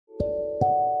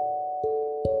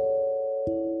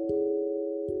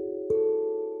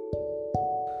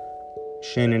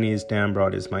Shannonese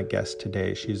Dambrot is my guest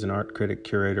today. She's an art critic,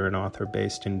 curator, and author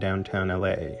based in downtown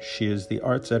LA. She is the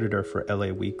arts editor for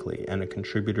LA Weekly and a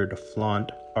contributor to Flaunt,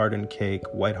 Art and Cake,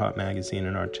 White Hot Magazine,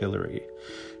 and Artillery.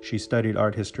 She studied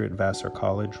art history at Vassar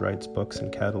College, writes books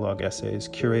and catalog essays,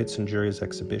 curates and judges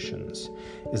exhibitions,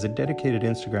 is a dedicated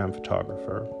Instagram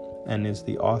photographer, and is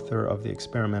the author of the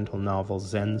experimental novel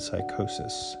Zen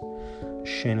Psychosis.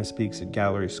 Shana speaks at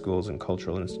gallery schools and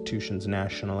cultural institutions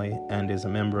nationally and is a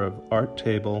member of Art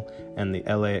Table and the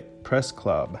LA Press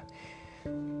Club.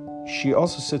 She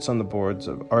also sits on the boards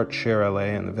of Art Share LA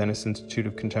and the Venice Institute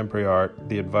of Contemporary Art,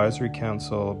 the Advisory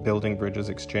Council, Building Bridges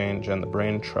Exchange, and the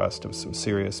Brain Trust of Some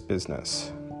Serious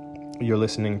Business. You're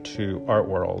listening to Art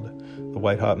World, the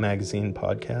White Hot Magazine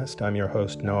podcast. I'm your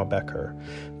host, Noah Becker.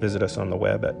 Visit us on the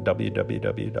web at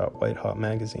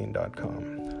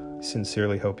www.whitehotmagazine.com.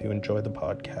 Sincerely hope you enjoy the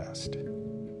podcast.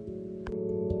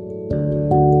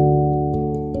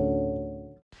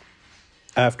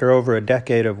 After over a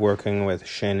decade of working with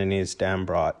Shannonese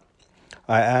Dambrot,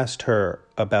 I asked her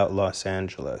about Los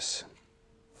Angeles.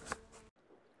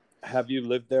 Have you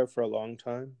lived there for a long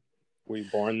time? Were you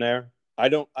born there? I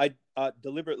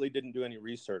deliberately didn't do any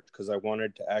research because I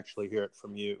wanted to actually hear it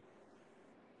from you.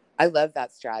 I love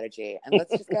that strategy. And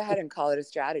let's just go ahead and call it a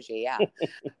strategy. Yeah.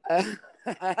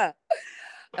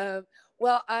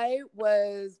 Well, I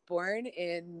was born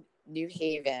in New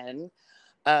Haven.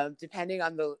 Depending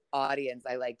on the audience,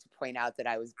 I like to point out that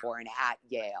I was born at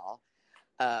Yale.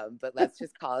 But let's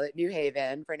just call it New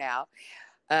Haven for now.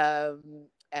 And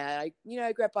I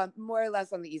grew up on more or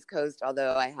less on the East Coast,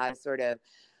 although I had sort of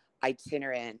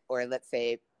itinerant, or let's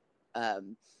say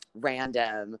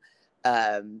random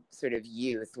sort of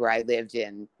youth where I lived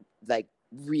in like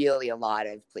really a lot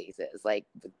of places. Like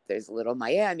there's a little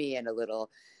Miami and a little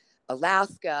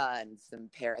Alaska and some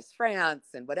Paris, France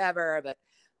and whatever, but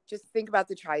just think about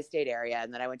the tri-state area.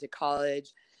 And then I went to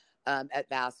college at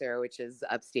Vassar, which is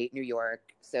upstate New York.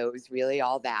 So it was really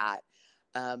all that.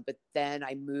 But then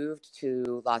I moved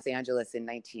to Los Angeles in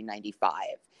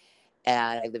 1995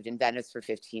 and I lived in Venice for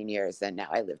 15 years. And now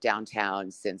I live downtown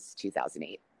since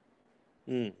 2008.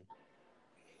 Mm.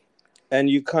 And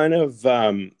you kind of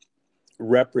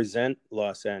represent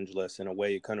Los Angeles in a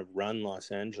way. You kind of run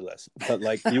Los Angeles, but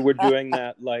like you were doing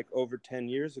that like over 10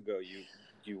 years ago.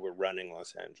 You were running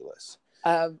Los Angeles.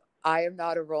 I am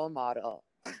not a role model.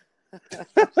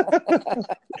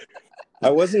 I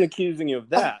wasn't accusing you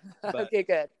of that. But... Okay,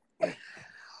 good.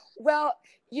 Well,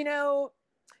 the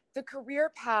career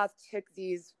path took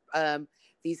these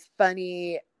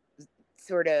funny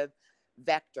sort of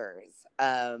vectors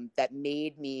that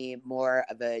made me more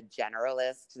of a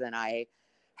generalist than I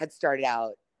had started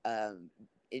out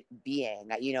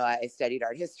being. I studied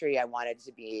art history. I wanted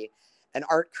to be an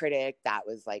art critic. That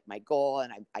was like my goal.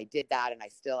 And I did that. And I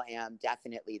still am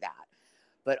definitely that.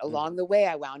 But along the way,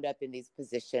 I wound up in these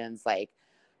positions like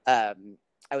I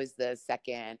was the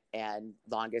second and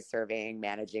longest serving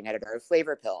managing editor of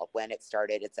Flavor Pill when it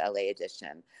started its LA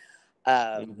edition.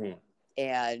 And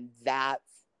that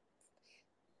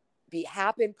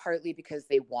happened partly because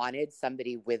they wanted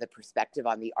somebody with a perspective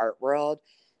on the art world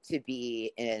to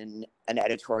be in an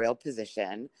editorial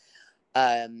position.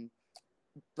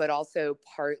 But also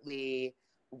partly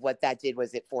what that did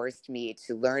was it forced me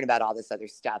to learn about all this other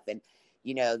stuff. And,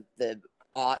 the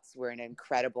aughts were an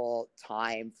incredible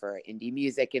time for indie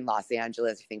music in Los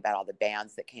Angeles. You think about all the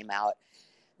bands that came out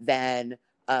then.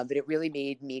 But it really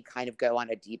made me kind of go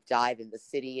on a deep dive in the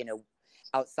city and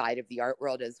outside of the art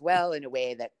world as well, in a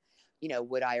way that,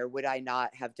 would I or would I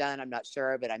not have done? I'm not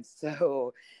sure, but I'm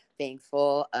so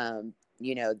thankful,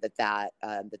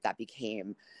 that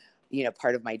became,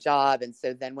 part of my job. And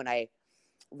so then when I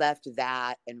left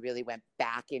that and really went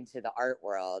back into the art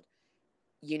world,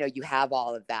 you have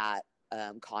all of that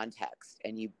context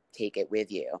and you take it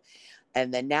with you.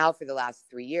 And then now for the last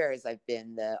 3 years, I've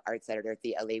been the arts editor at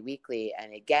the LA Weekly.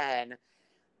 And again,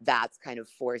 that's kind of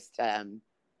forced,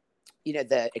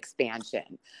 the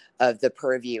expansion of the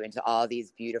purview into all these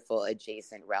beautiful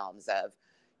adjacent realms of,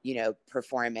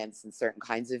 performance and certain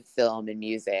kinds of film and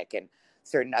music and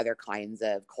certain other kinds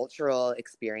of cultural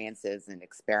experiences and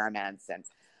experiments. And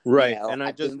right. And I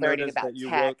I've just been learning noticed about that you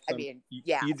tech. wrote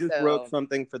you just wrote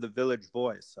something for the Village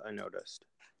Voice, I noticed.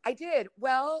 I did.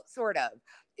 Well, sort of.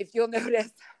 If you'll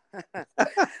notice,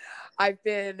 I've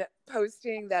been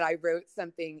posting that I wrote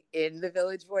something in the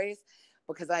Village Voice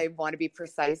because I want to be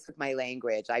precise with my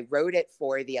language. I wrote it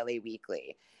for the LA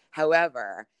Weekly.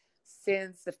 However,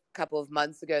 since a couple of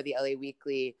months ago, the LA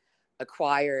Weekly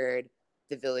acquired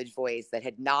the Village Voice that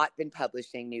had not been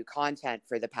publishing new content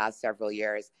for the past several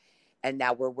years. And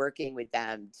now we're working with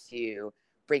them to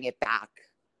bring it back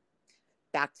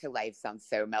back to life sounds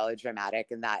so melodramatic,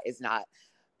 and that is not,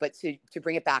 but to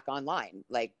bring it back online,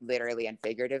 like literally and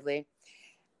figuratively.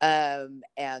 And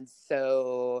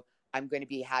so I'm going to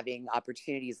be having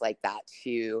opportunities like that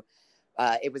to,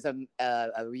 it was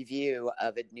a review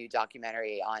of a new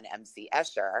documentary on MC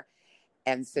Escher.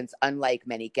 And since unlike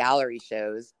many gallery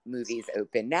shows, movies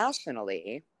open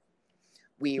nationally,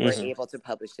 we were able to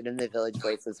publish it in the Village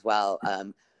Voice as well,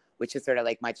 which is sort of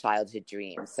like my childhood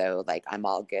dream. So like, I'm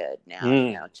all good now,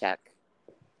 you know, check.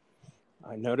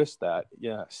 I noticed that,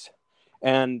 yes.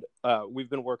 And we've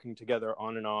been working together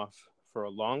on and off for a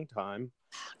long time.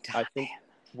 I think,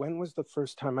 when was the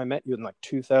first time I met you? In like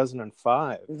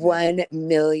 2005. 1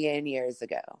 million years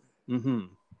ago.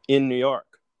 In New York.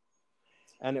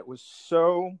 And it was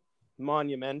so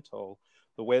monumental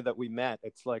the way that we met.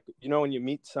 It's like, you know, when you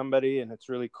meet somebody and it's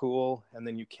really cool, and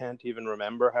then you can't even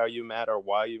remember how you met or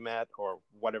why you met or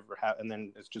whatever, and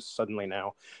then it's just suddenly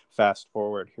now, fast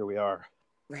forward, here we are.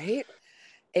 Right.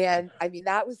 And I mean,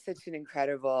 that was such an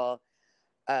incredible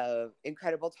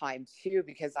time too,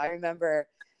 because I remember,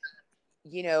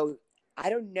 you know, I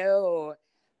don't know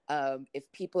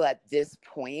if people at this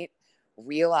point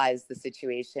realize the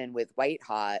situation with White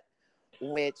Hot,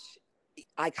 which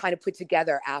I kind of put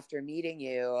together after meeting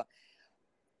you,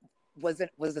 was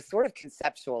a sort of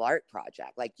conceptual art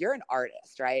project. Like, you're an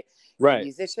artist, right? You're a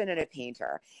musician and a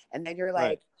painter. And then you're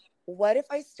like, what if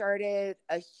I started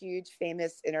a huge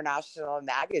famous international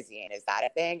magazine? Is that a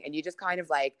thing? And you just kind of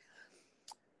like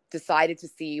decided to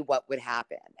see what would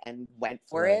happen and went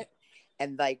for it.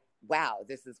 And like, wow,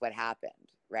 this is what happened,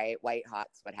 right? White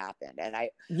Hot's what happened. And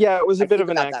it was a bit of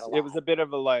an accident. It was a bit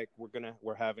of a like,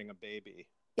 we're having a baby.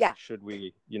 Yeah. Should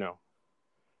we, you know,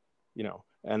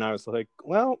 and I was like,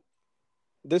 well,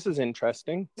 this is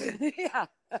interesting. Yeah.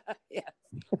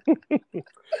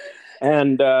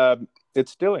 And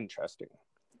it's still interesting.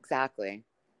 Exactly.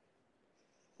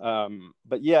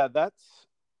 But yeah, that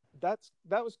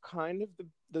was kind of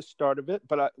the start of it.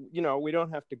 But you know, we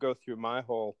don't have to go through my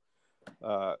whole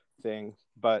thing.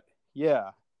 But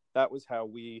yeah, that was how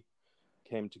we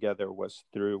came together, was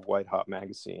through White Hot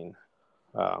magazine.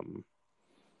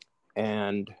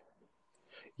 And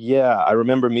yeah, I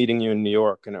remember meeting you in New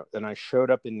York, and I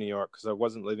showed up in New York because I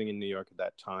wasn't living in New York at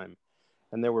that time.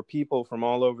 And there were people from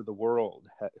all over the world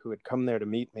who had come there to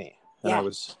meet me. And I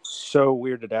was so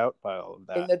weirded out by all of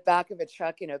that. In the back of a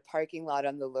truck in a parking lot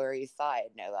on the Lower East Side,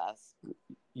 no less.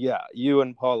 Yeah, you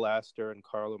and Paul Laster and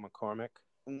Carla McCormick.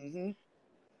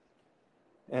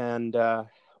 And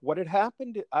what had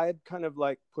happened, I had kind of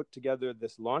like put together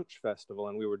this launch festival,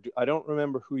 and I don't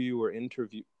remember who you were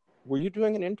interviewing. Were you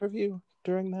doing an interview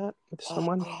during that with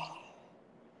someone?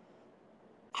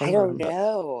 I don't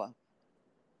know.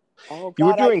 Oh, God, you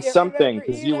were doing something,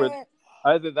 because you were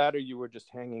either that or you were just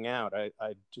hanging out. I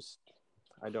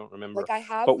don't remember. Like, I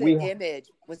have the image.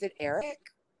 Was it Eric?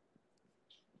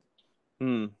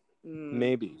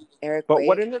 Maybe. Eric But White.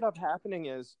 what ended up happening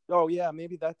is,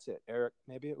 maybe that's it. Eric.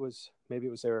 Maybe it was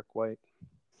Eric White.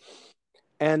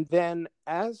 And then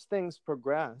as things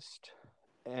progressed,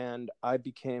 and I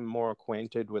became more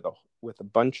acquainted with a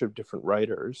bunch of different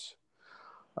writers,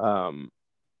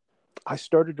 I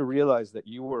started to realize that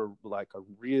you were like a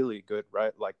really good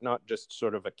writer, like not just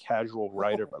sort of a casual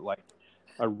writer, but like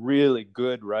a really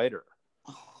good writer.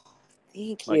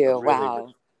 Thank you. Really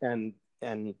wow. And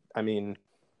I mean,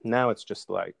 now it's just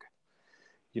like,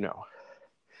 you know,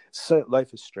 so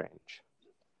life is strange.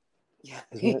 Yeah.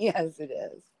 Yes, it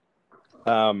is.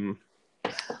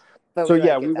 But so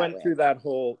yeah, we went through that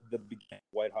whole the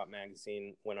White Hot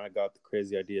magazine when I got the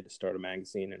crazy idea to start a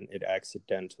magazine, and it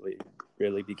accidentally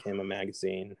really became a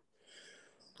magazine.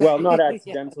 Well, not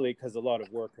accidentally, because a lot of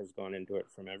work has gone into it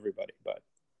from everybody, but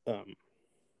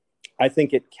I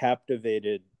think it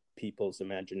captivated people's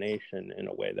imagination in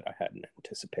a way that I hadn't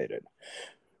anticipated.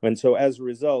 And so as a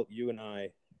result, you and I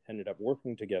ended up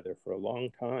working together for a long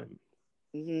time.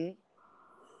 A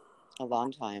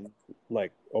long time.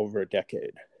 Like over a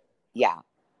decade. Yeah.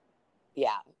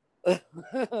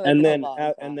 And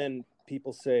then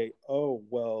people say, oh,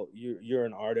 well, you're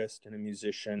an artist and a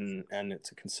musician, and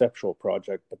it's a conceptual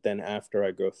project. But then after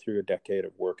I go through a decade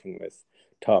of working with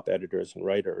top editors and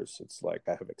writers, it's like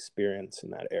I have experience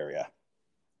in that area.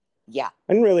 Yeah.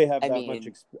 I didn't really have I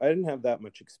didn't have that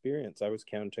much experience. I was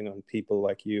counting on people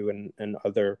like you and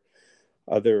other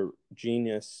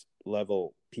genius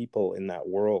level people in that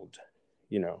world,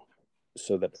 you know,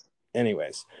 so that,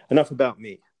 anyways, enough about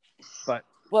me. But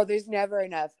well, there's never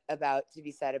enough to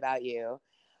be said about you.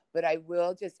 But I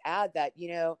will just add that,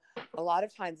 a lot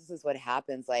of times this is what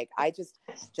happens. Like, I just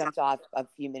jumped off a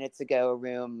few minutes ago, a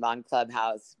room on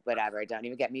Clubhouse, whatever. Don't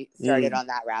even get me started on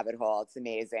that rabbit hole. It's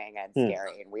amazing and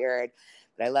scary and weird,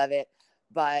 but I love it.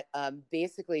 But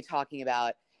basically talking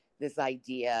about this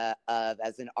idea of,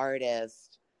 as an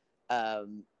artist,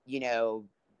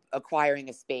 acquiring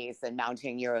a space and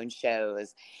mounting your own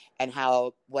shows, and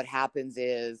how what happens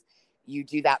is you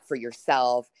do that for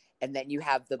yourself, and then you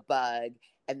have the bug,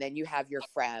 and then you have your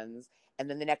friends, and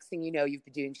then the next thing you know, you've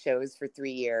been doing shows for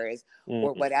 3 years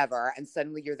or whatever, and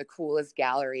suddenly you're the coolest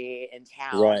gallery in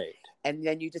town. Right. And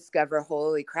then you discover,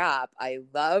 holy crap, I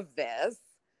love this.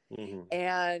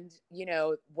 And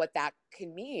what that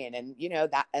can mean, and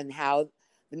that, and how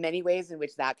the many ways in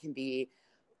which that can be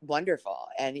wonderful.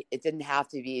 And it didn't have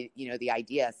to be the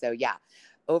idea. So yeah,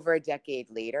 over a decade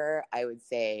later, I would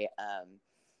say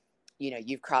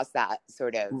you've crossed that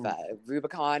sort of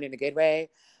Rubicon in a good way.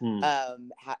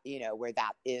 Where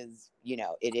that is,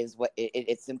 it is what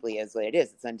it simply is what it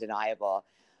is. It's undeniable.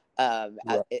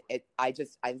 Right. I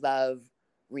love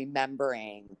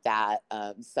remembering that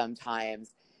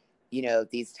sometimes,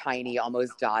 these tiny,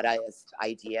 almost Dadaist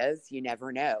ideas, you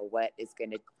never know what is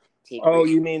going to take. Oh,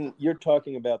 you mean you're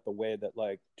talking about the way that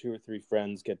like 2 or 3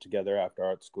 friends get together after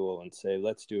art school and say,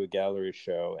 let's do a gallery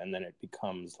show, and then it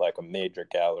becomes like a major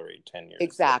gallery 10 years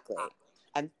exactly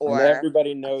later. Or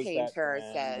everybody knows a painter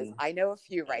that says, I know a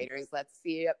few writers, what's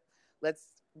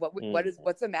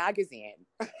a magazine?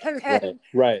 And then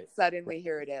right. Suddenly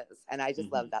here it is. And I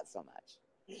just love that so much.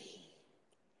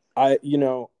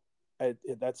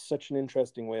 That's such an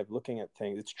interesting way of looking at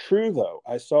things. It's true, though.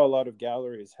 I saw a lot of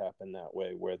galleries happen that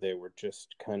way, where they were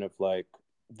just kind of like,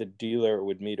 the dealer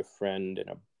would meet a friend in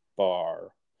a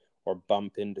bar or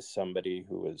bump into somebody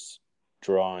who was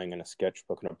drawing in a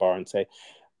sketchbook in a bar and say,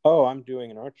 oh, I'm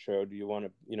doing an art show. Do you want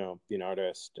to, be an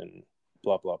artist, and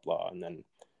blah, blah, blah. And then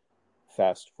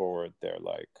fast forward, they're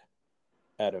like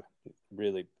at a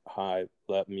really high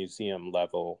museum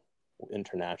level,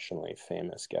 internationally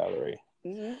famous gallery.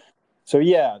 So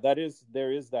yeah, there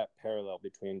is that parallel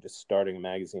between just starting a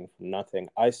magazine from nothing.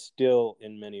 I still,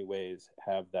 in many ways,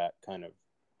 have that kind of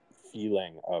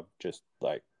feeling of just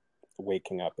like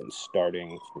waking up and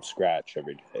starting from scratch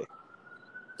every day.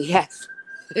 Yes.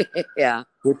 Yeah.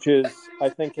 Which is, I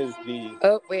think, is the...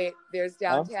 Oh, wait, there's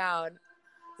downtown.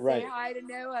 Right. Say hi to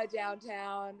Noah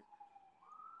downtown.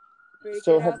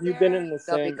 So have you been in the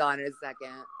same... They'll be gone in a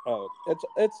second. Oh,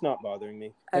 it's not bothering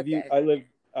me. Have okay.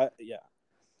 Yeah.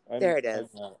 There it is.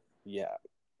 Yeah.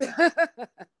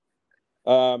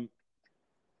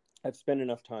 I've spent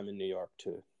enough time in New York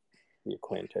to be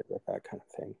acquainted with that kind of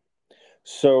thing.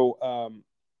 So,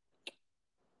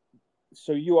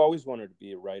 so you always wanted to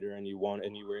be a writer, and you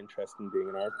were interested in being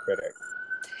an art critic.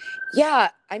 Yeah,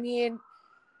 I mean,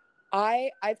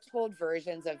 I've told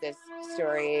versions of this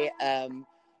story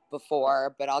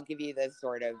before, but I'll give you the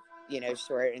sort of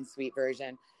short and sweet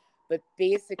version. But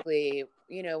basically,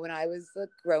 when I was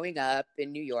growing up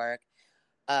in New York,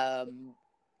 my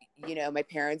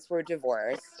parents were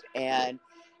divorced, and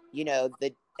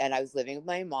and I was living with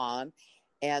my mom.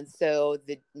 And so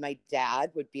my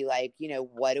dad would be like,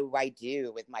 what do I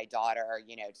do with my daughter,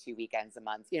 2 weekends a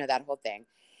month, that whole thing.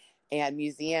 And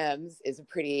museums is a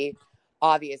pretty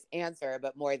obvious answer,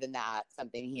 but more than that,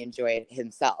 something he enjoyed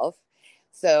himself.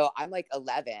 So I'm like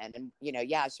 11 and,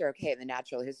 yeah, sure. Okay. The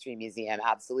Natural History Museum.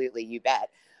 Absolutely. You bet.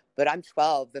 But I'm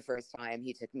 12 the first time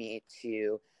he took me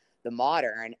to the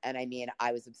Modern. And I mean,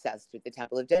 I was obsessed with the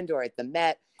Temple of Dendur at the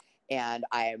Met, and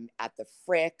I'm at the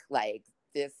Frick. Like,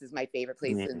 this is my favorite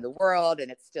place in the world. And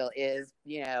it still is,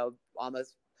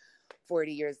 almost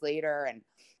 40 years later. And,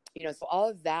 so all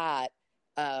of that,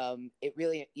 it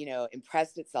really,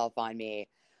 impressed itself on me.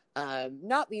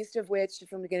 Not least of which,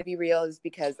 if I'm going to be real, is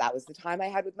because that was the time I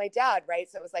had with my dad, right?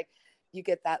 So it was like, you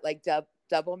get that like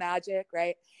double magic,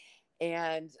 right?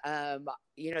 And, so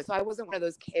I wasn't one of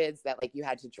those kids that like you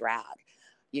had to drag,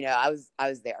 I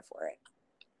was there for it.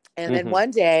 And then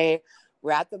one day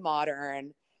we're at the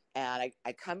Modern, and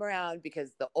I come around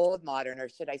because the old Modern, or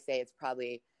should I say it's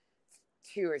probably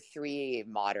 2 or 3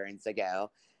 Moderns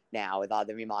ago now with all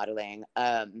the remodeling.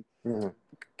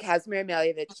 Kazimir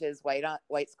Malevich's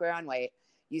white square on white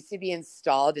used to be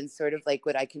installed in sort of like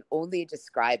what I can only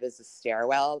describe as a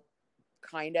stairwell,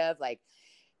 kind of like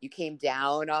you came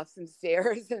down off some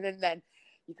stairs and then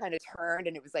you kind of turned,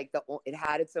 and it was like it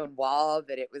had its own wall,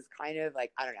 but it was kind of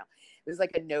like, I don't know, it was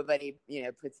like a nobody,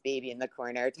 puts baby in the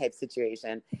corner type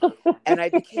situation. And I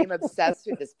became obsessed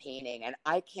with this painting, and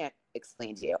I can't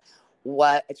explain to you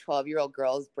what a 12-year-old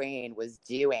girl's brain was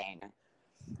doing,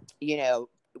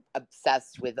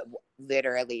 obsessed with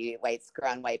literally white screw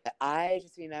on white. But I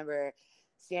just remember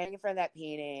standing in front of that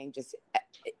painting just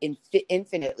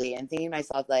infinitely and thinking to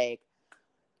myself, like,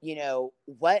 you know,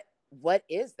 what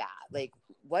is that? Like,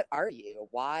 what are you?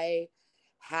 Why?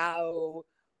 How?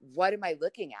 What am I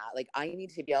looking at? Like, I need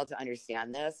to be able to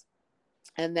understand this.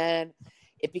 And then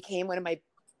it became one of my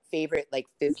favorite, like,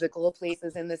 physical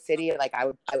places in the city. Like,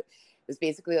 it was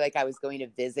basically like I was going to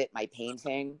visit my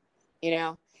painting, you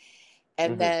know?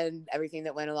 And then everything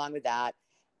that went along with that.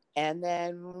 And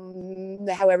then,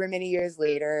 however many years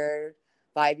later,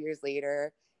 5 years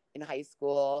later in high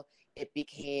school, it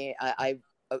became, I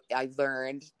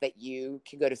learned that you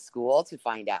can go to school to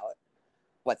find out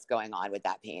what's going on with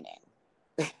that painting.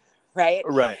 Right?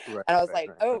 Right. And I was like,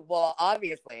 oh, well,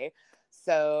 obviously.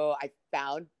 So I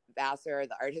found Vassar,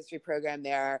 the art history program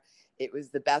there. It was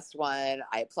the best one.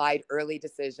 I applied early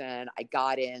decision. I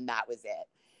got in. That was it.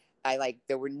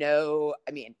 There were no,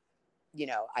 I mean, you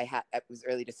know, it was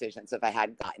early decision. So if I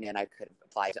hadn't gotten in, I could have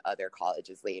applied to other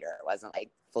colleges later. It wasn't like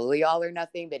fully all or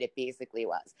nothing, but it basically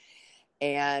was.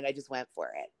 And I just went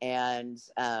for it. And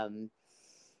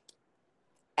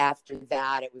after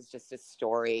that, it was just a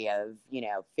story of, you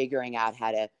know, figuring out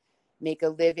how to make a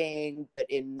living, but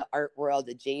in the art world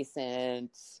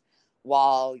adjacent,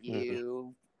 while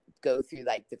you go through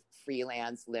like the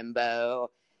freelance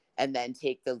limbo and then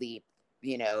take the leap,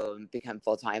 you know, and become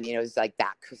full-time. You know, it's like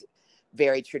that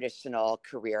very traditional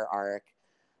career arc.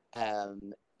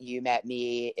 You met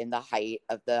me in the height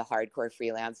of the hardcore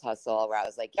freelance hustle where I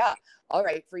was like, yeah, all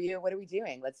right, for you, what are we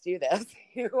doing? Let's do this.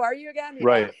 Who are you again? You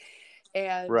know?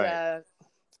 And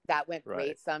that went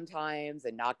great sometimes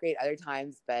and not great other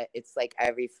times, but it's like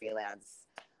every freelance,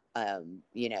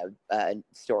 you know,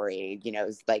 story, you know,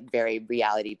 is like very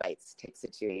reality bites type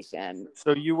situation.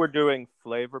 So you were doing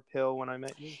Flavor Pill when I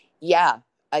met you? Yeah,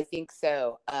 I think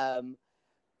so. I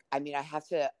mean, I have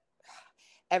to,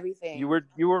 everything. You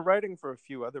were writing for a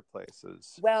few other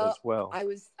places as well.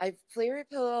 Flavor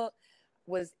Pill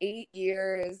was 8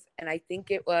 years, and I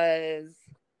think it was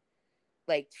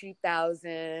like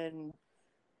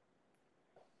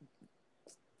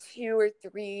 2002 or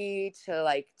 3 to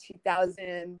like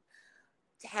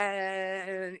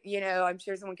 2010. You know, I'm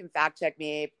sure someone can fact check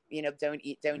me. You know, don't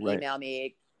email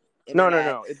me.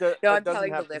 Internet. No. I'm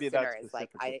telling the listeners, like,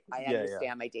 I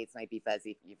understand my dates might be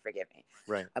fuzzy. You forgive me.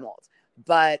 Right. I'm old.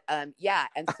 But yeah.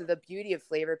 And so the beauty of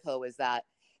Flavor Pill was that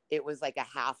it was like a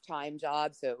half-time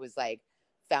job. So it was like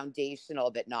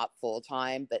foundational, but not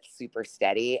full-time, but super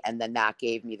steady. And then that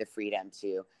gave me the freedom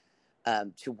to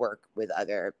work with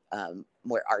other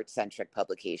more art-centric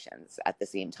publications at the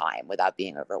same time without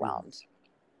being overwhelmed.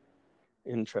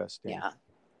 Interesting.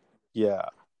 Yeah.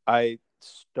 I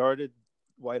started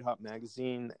White Hot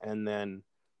Magazine, and then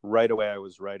right away I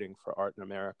was writing for Art in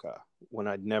America when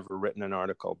I'd never written an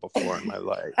article before in my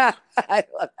life. I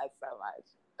love that so much.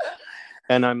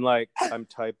 And I'm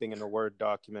typing in a Word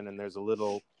document, and there's a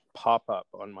little pop-up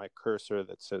on my cursor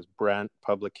that says Brandt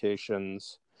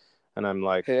Publications, and I'm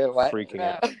like freaking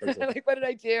out. Like, what did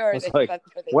I do? I was like,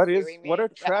 what are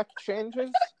track changes?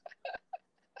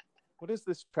 What is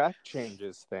this track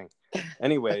changes thing?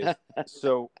 Anyways,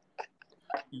 so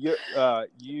you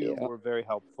were very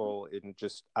helpful in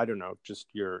just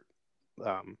your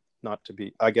not to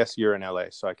be, I guess you're in LA,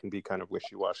 so I can be kind of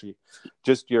wishy-washy.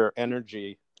 Just your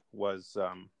energy was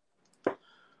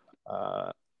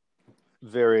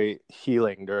very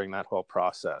healing during that whole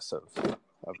process of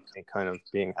me kind of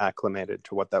being acclimated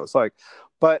to what that was like.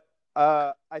 But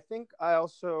I think I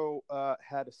also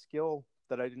had a skill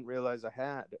that I didn't realize I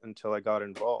had until I got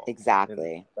involved.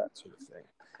 Exactly. In that sort of thing.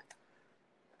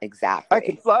 Exactly. I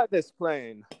can fly this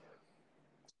plane.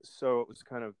 So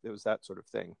it was that sort of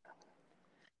thing.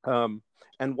 And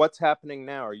what's happening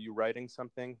now? Are you writing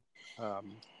something?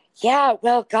 Yeah,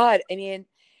 well, God, I mean,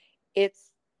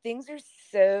 things are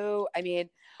so, I mean,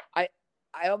 I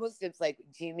almost, it's like,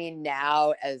 do you mean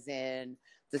now as in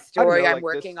the story I'm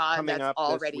working on that's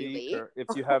already late? Or if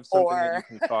you have something that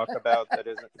you can talk about that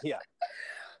isn't,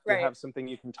 right. You have something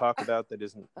you can talk about that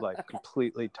isn't like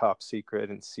completely top secret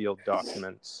and sealed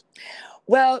documents.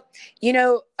 Well, you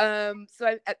know,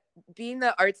 so being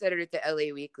the arts editor at the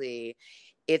LA Weekly,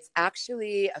 it's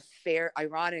actually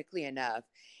ironically enough,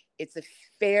 it's a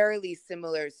fairly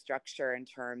similar structure in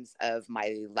terms of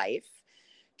my life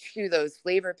to those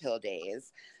Flavor Pill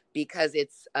days, because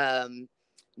it's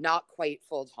not quite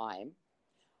full time,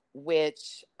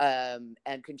 which and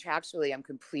contractually I'm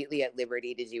completely at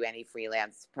liberty to do any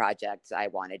freelance projects I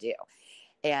want to do.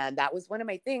 And that was one of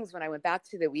my things when I went back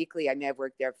to the Weekly. I mean, I've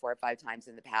worked there 4 or 5 times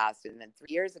in the past. And then 3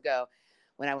 years ago,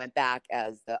 when I went back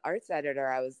as the arts editor,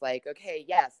 I was like, okay,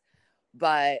 yes,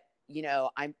 but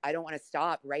I don't want to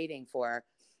stop writing for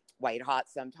White Hot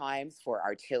sometimes, for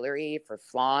Artillery, for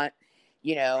Flaunt.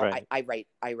 Right.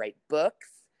 I write books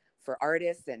for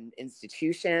artists and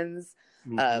institutions.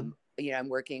 Mm-hmm. I'm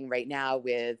working right now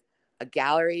with a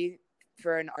gallery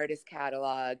for an artist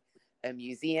catalog, a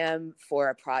museum for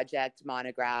a project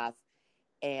monograph,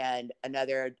 and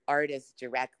another artist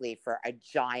directly for a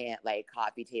giant like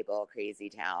coffee table crazy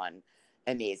town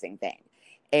amazing thing.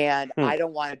 And Hmm. I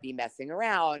don't want to be messing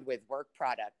around with work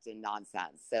product and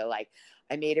nonsense. So like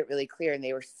I made it really clear, and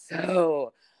they were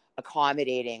so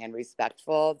accommodating and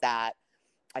respectful that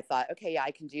I thought, okay, yeah,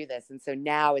 I can do this. And so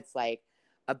now it's like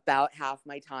about half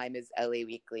my time is LA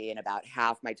Weekly and about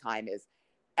half my time is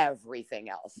everything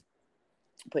else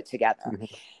put together. Mm-hmm.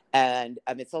 And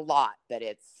it's a lot, but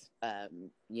it's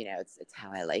it's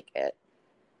how I like it.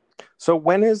 So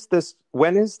when is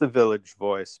the Village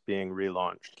Voice being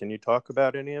relaunched? Can you talk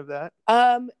about any of that?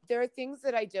 There are things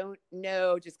that I don't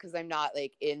know just because I'm not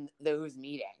like in those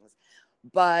meetings,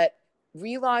 but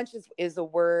relaunch is a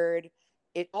word.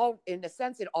 It all, in a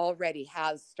sense, it already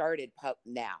has started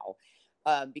now,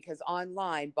 because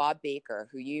online, Bob Baker,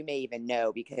 who you may even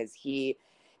know because he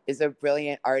is a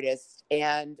brilliant artist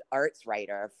and arts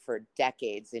writer for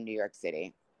decades in New York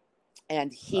City,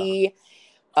 and he,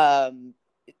 um,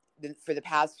 for the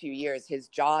past few years, his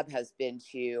job has been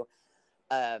to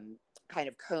kind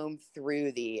of comb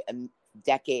through the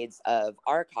decades of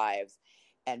archives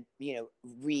and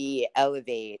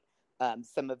re-elevate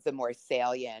some of the more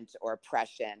salient or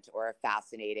prescient or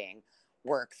fascinating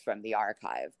works from the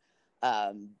archive.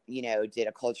 Did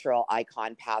a cultural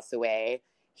icon pass away?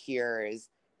 Here's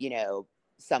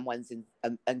someone's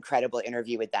incredible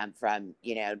interview with them from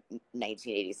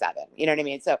 1987. You know what I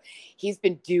mean? So he's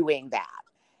been doing that,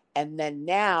 and then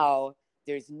now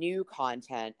there's new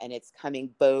content, and it's coming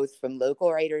both from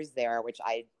local writers there, which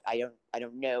I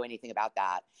don't know anything about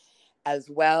that, as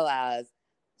well as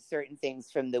certain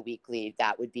things from the weekly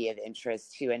that would be of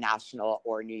interest to a national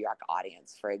or New York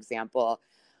audience. For example,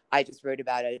 I just wrote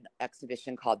about an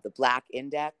exhibition called The Black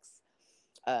Index.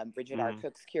 Bridget R.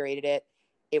 Cooks curated it.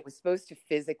 It was supposed to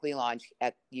physically launch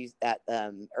at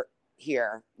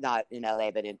here, not in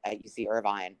LA, but at UC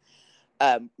Irvine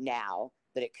now,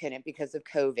 but it couldn't because of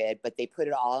COVID, but they put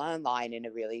it all online in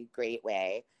a really great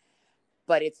way.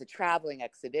 But it's a traveling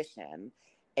exhibition,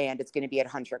 and it's going to be at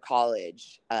Hunter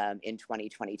College in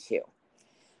 2022,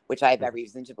 which I have every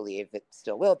reason to believe it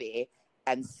still will be.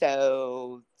 And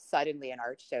so suddenly an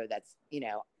art show that's, in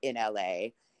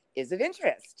LA is of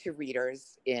interest to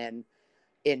readers in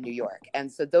New York.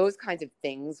 And so those kinds of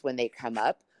things, when they come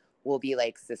up, will be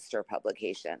like sister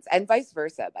publications, and vice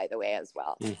versa, by the way, as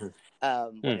well. When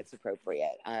it's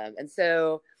appropriate. And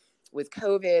so with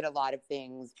COVID, a lot of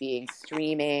things being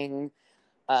streaming,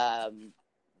 and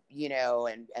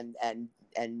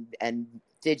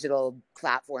digital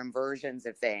platform versions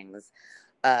of things,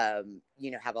 have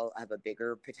a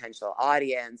bigger potential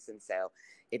audience. And so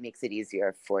it makes it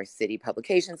easier for city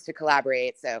publications to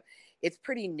collaborate. So it's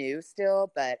pretty new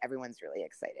still, but everyone's really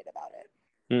excited about it.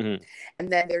 Mm-hmm.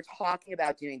 And then they're talking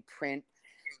about doing print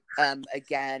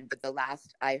again, but the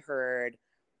last I heard,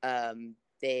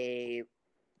 they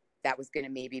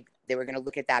were going to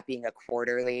look at that being a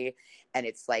quarterly, and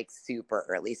it's like super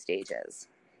early stages.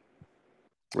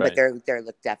 Right. But they're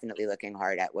definitely looking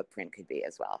hard at what print could be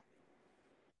as well.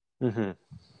 Mm-hmm.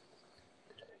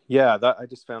 Yeah, I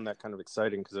just found that kind of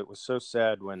exciting because it was so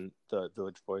sad when the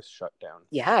Village Voice shut down.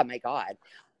 Yeah, my God.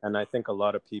 And I think a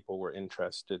lot of people were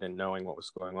interested in knowing what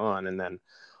was going on. And then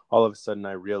all of a sudden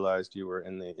I realized you were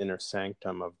in the inner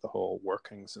sanctum of the whole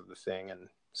workings of the thing. And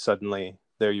suddenly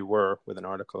there you were with an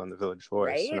article in the Village Voice.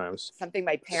 Right? And I was something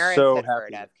my parents had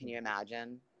heard of. Can you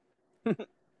imagine?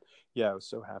 Yeah, I was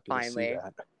so happy Finally to see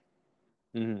that.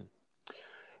 Mm-hmm.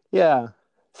 Yeah.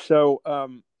 So,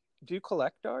 do you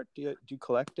collect art? Do you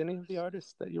collect any of the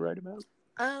artists that you write about?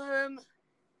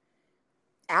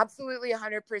 Absolutely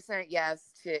 100%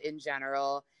 yes to in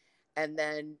general, and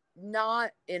then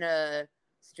not in a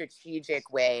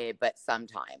strategic way, but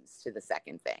sometimes to the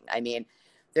second thing. I mean,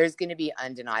 there's going to be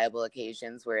undeniable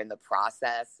occasions where in the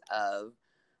process of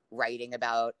writing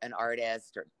about an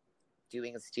artist or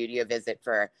doing a studio visit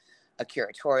for a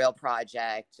curatorial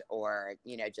project, or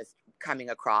just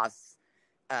coming across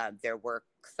their work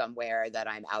somewhere that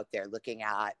I'm out there looking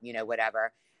at,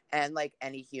 whatever. And like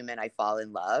any human, I fall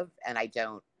in love, and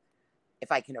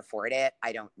if I can afford it,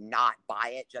 I don't not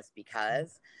buy it just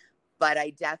because. But I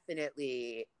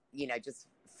definitely, just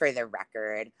for the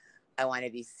record, I want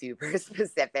to be super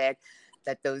specific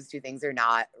that those two things are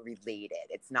not related.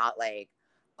 It's not like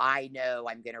I know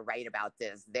I'm going to write about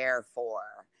this,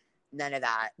 therefore none of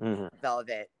that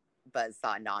Velvet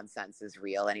Buzzsaw nonsense is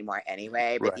real anymore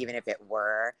anyway. But even if it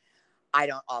were, I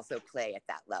don't also play at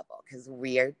that level, because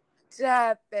we are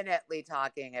definitely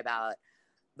talking about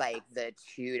like the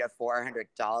 $200 to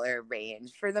 $400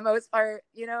 range for the most part.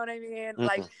 You know what I mean?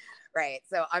 Like, right.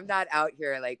 So I'm not out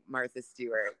here like Martha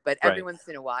Stewart, but every once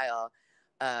in a while,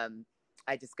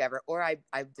 I discover, or I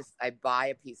buy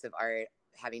a piece of art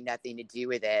having nothing to do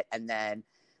with it, and then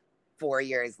 4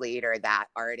 years later, that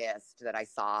artist that I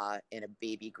saw in a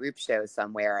baby group show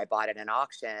somewhere, I bought at an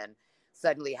auction,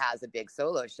 suddenly has a big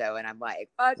solo show, and I'm like,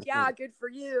 fuck yeah, good for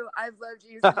you. I've loved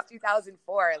you since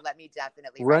 2004. Let me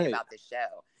definitely write about this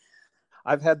show.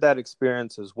 I've had that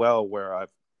experience as well, where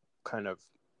I've kind of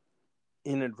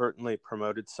inadvertently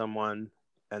promoted someone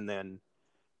and then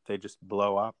they just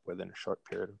blow up within a short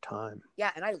period of time.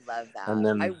 Yeah, and I love that. And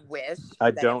then I wish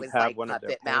I that don't it was have like one Puppet of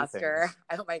their Master.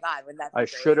 paintings. Oh my God, wouldn't that be I great?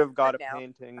 should have got a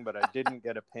painting, but I didn't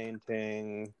get a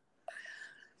painting.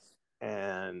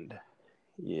 And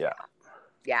yeah.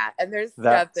 Yeah, and there's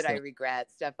stuff that I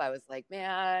regret. Stuff I was like,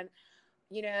 man,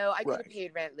 you know, I could have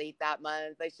paid rent late that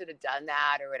month. I should have done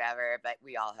that or whatever. But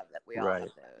we all have that. We all have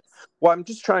those. Well, I'm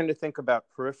just trying to think about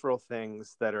peripheral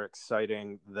things that are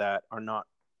exciting that are not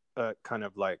kind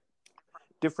of like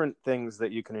different things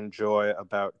that you can enjoy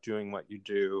about doing what you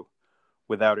do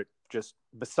without it, just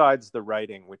besides the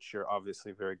writing, which you're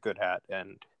obviously very good at,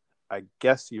 and I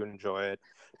guess you enjoy it.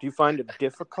 Do you find it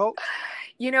difficult?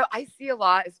 You know, I see a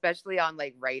lot, especially on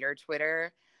like writer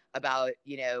Twitter, about,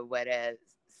 you know, what a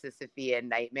Sisyphean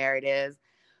nightmare it is.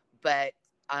 But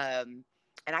and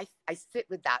I sit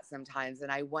with that sometimes,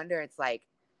 and I wonder, it's like,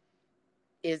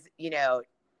 is, you know,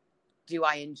 do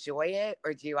I enjoy it,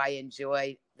 or do I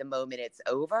enjoy the moment it's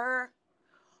over,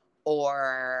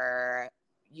 or,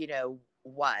 you know,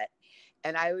 what?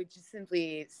 And I would just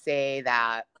simply say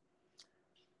that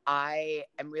I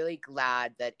am really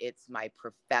glad that it's my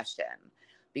profession,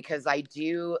 because I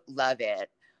do love it,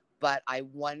 but I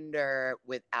wonder,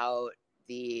 without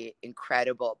the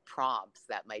incredible prompts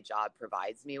that my job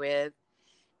provides me with,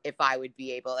 if I would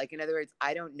be able, like, in other words,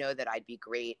 I don't know that I'd be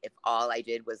great if all I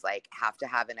did was like have to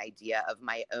have an idea of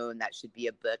my own that should be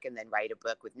a book, and then write a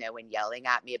book with no one yelling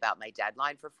at me about my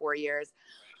deadline for 4 years.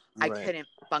 I couldn't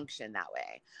function that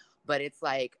way. But it's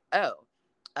like,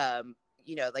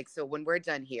 you know, like, so when we're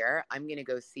done here, I'm going to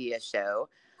go see a show,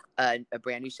 a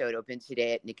brand new show. It opened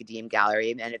today at Nicodeme Gallery,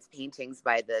 and it's paintings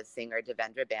by the singer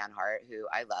Devendra Banhart, who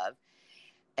I love.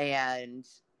 And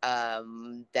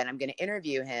then I'm going to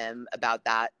interview him about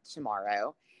that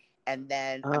tomorrow. And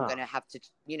then I'm going to have to,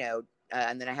 you know,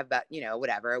 and then I have about, you know,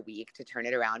 whatever, a week to turn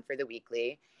it around for the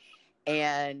weekly.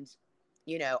 And,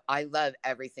 you know, I love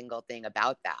every single thing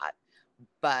about that.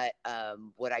 But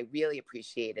what I really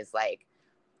appreciate is like,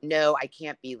 no, I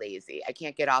can't be lazy. I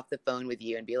can't get off the phone with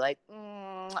you and be like,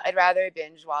 I'd rather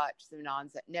binge watch some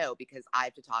nonsense. No, because I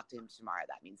have to talk to him tomorrow.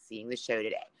 That means seeing the show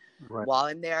today. While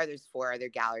I'm there, there's 4 other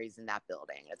galleries in that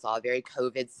building. It's all very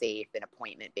COVID safe and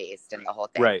appointment based and the whole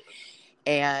thing.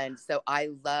 And so I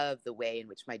love the way in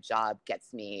which my job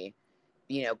gets me,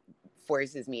 you know,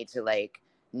 forces me to like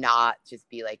not just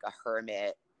be like a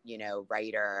hermit, you know,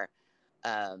 writer,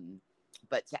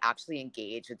 but to actually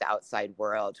engage with the outside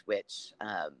world, which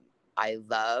I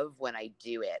love when I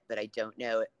do it, but I don't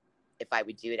know if I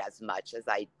would do it as much as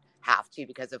I have to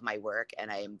because of my work.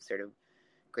 And I am sort of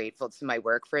grateful to my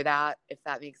work for that, if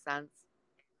that makes sense.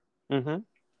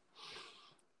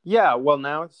 Yeah, well,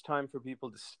 now it's time for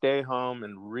people to stay home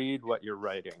and read what you're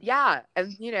writing. Yeah,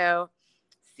 and, you know,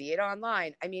 see it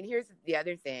online. I mean, here's the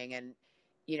other thing, and,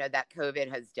 you know, that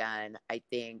COVID has done, I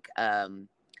think,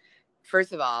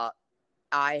 first of all,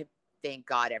 I thank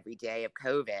God every day of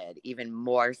COVID, even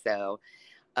more so,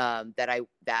 that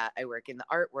I work in the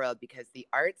art world, because the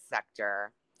art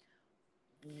sector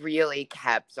really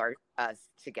kept us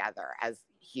together as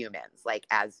humans, like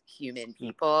as human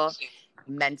people,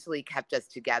 mentally kept us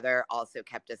together, also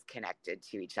kept us connected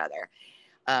to each other.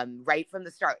 Right from the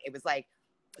start, it was like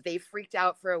they freaked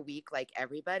out for a week like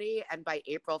everybody, and by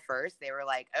April 1st they were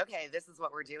like, okay, this is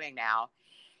what we're doing now.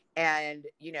 And,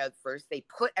 you know, first they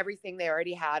put everything they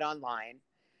already had online.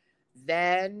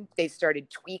 Then they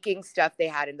started tweaking stuff they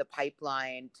had in the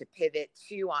pipeline to pivot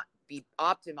to be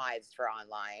optimized for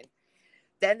online.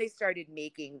 Then they started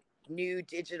making new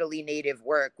digitally native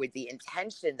work with the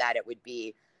intention that it would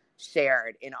be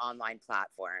shared in online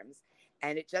platforms.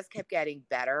 And it just kept getting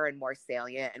better and more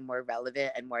salient and more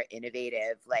relevant and more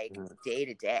innovative, like day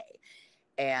to day.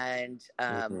 And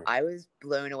I was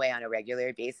blown away on a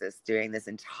regular basis during this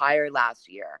entire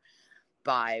last year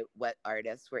by what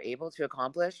artists were able to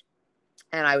accomplish.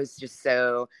 And I was just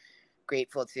so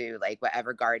grateful to like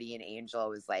whatever guardian angel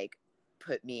was like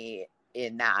put me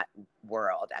in that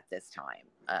world at this time.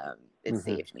 It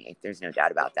saved me. There's no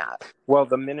doubt about that. Well,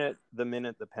 the minute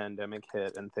the pandemic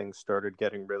hit and things started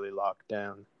getting really locked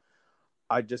down,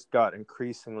 I just got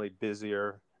increasingly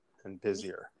busier and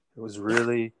busier. It was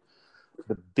really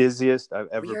the busiest I've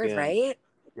ever Weird, been, right?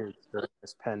 during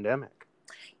this pandemic.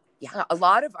 Yeah, a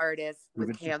lot of artists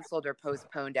with canceled or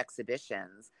postponed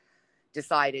exhibitions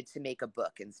decided to make a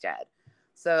book instead.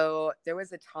 So there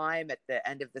was a time at the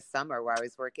end of the summer where I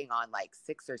was working on like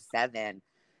 6 or 7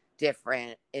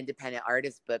 different independent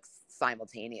artist books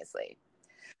simultaneously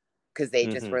because they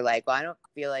just were like, well, I don't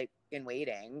feel like in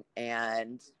waiting.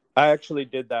 And I actually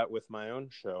did that with my own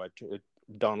show.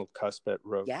 Donald Cuspet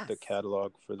wrote the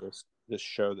catalog for this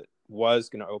show that was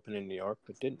going to open in New York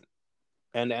but didn't.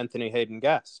 And Anthony Hayden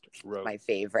Guest wrote my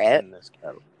favorite in this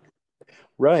catalog.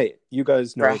 Right. You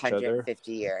guys know each other. For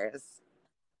 150 years.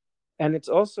 And it's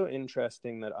also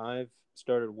interesting that I've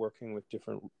started working with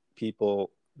different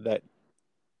people that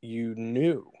you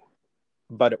knew,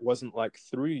 but it wasn't like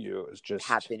through you. It was just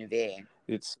happened to be.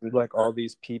 It's like all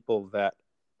these people that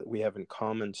we have in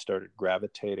common started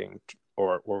gravitating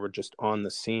or were just on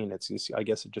the scene. I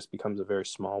guess it just becomes a very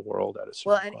small world at a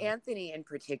certain point. Anthony in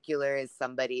particular is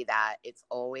somebody that it's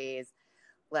always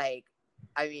like,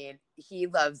 I mean, he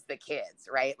loves the kids,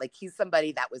 right? Like he's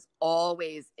somebody that was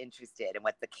always interested in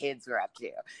what the kids were up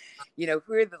to. You know,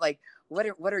 who are the, like, what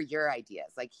are your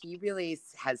ideas? Like he really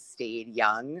has stayed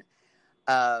young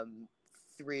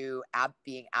through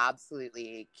being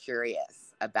absolutely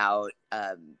curious about,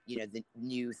 you know, the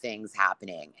new things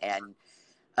happening and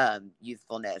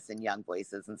youthfulness and young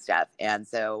voices and stuff. And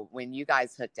so when you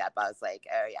guys hooked up, I was like,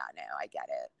 oh yeah, no, I get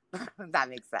it. That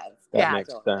makes sense. That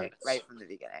makes sense. Right from the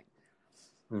beginning.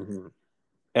 Mm-hmm.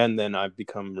 And then I've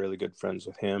become really good friends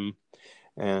with him.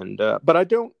 And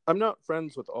but I'm not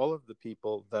friends with all of the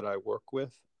people that I work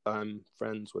with. I'm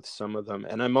friends with some of them,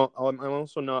 and I'm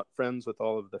also not friends with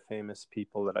all of the famous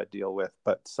people that I deal with.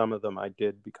 But some of them I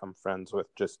did become friends with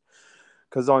just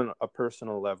because on a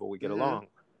personal level we get along.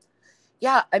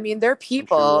 Yeah, I mean they're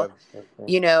people,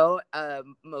 you know,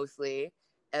 mostly.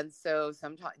 And so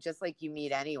sometimes, just like you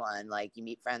meet anyone, like you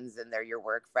meet friends and they're your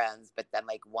work friends, but then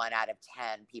like 1 out of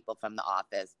 10 people from the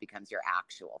office becomes your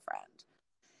actual friend.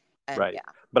 And, right. Yeah.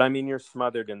 But I mean, you're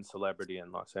smothered in celebrity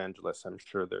in Los Angeles. I'm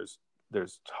sure there's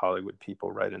Hollywood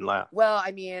people right and left. Well,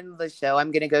 I mean, the show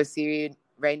I'm going to go see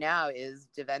right now is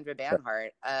Devendra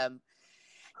Banhart.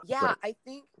 Yeah, right. I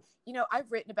think, you know,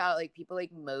 I've written about like people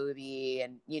like Moby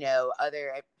and, you know,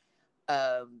 other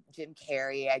Jim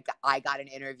Carrey. I got an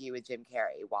interview with Jim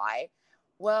Carrey. Why?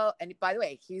 Well, and by the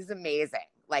way, he's amazing,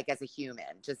 like as a human,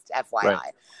 just FYI.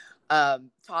 Right.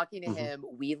 Talking to him,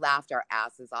 we laughed our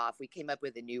asses off. We came up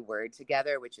with a new word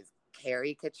together, which is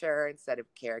caricature instead of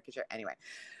caricature. Anyway,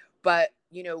 but,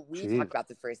 you know, we talked about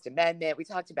the First Amendment. We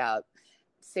talked about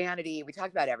sanity. We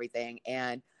talked about everything.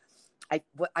 And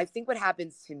I think what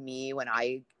happens to me when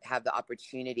I have the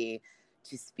opportunity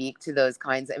to speak to those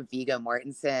kinds of Viggo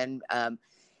Mortensen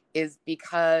is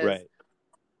because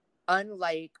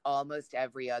unlike almost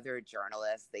every other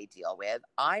journalist they deal with,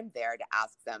 I'm there to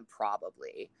ask them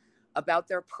probably about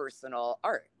their personal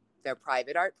art, their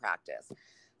private art practice.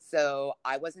 So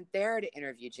I wasn't there to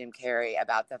interview Jim Carrey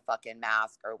about the fucking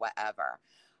mask or whatever.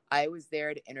 I was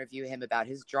there to interview him about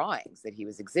his drawings that he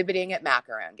was exhibiting at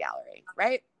Macaron Gallery,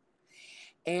 right?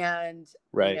 And,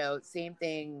 you know, same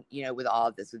thing, you know, with all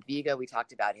of this. With Viggo, we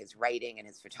talked about his writing and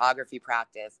his photography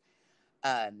practice.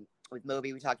 With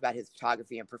Moby, we talked about his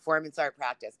photography and performance art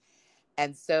practice.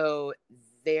 And so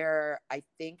there, I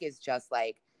think, is just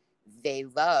like they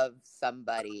love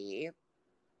somebody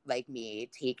like me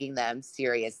taking them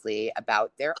seriously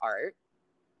about their art.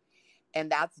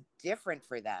 And that's different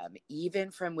for them,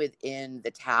 even from within the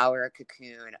tower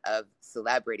cocoon of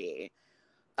celebrity.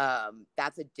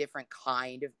 That's a different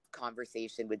kind of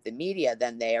conversation with the media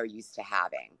than they are used to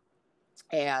having.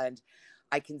 And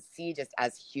I can see just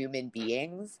as human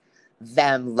beings,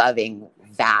 them loving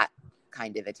that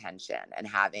kind of attention and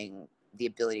having the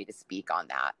ability to speak on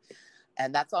that.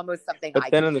 And that's almost something but I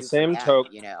then can on do the same for them,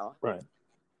 token, you know?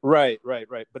 Right.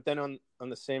 But then at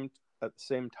the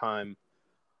same time,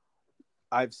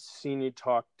 I've seen you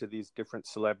talk to these different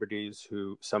celebrities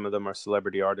who some of them are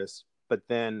celebrity artists, but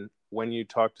then when you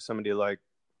talk to somebody like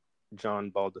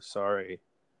John Baldessari,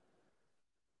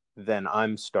 then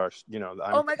I'm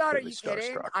oh my God, are you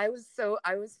kidding? I was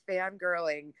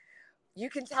fangirling. You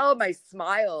can tell my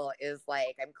smile is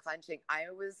like, I'm clenching. I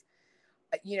was,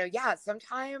 you know, yeah,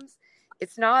 sometimes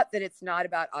it's not that it's not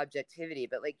about objectivity,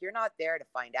 but like, you're not there to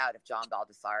find out if John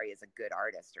Baldessari is a good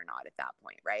artist or not at that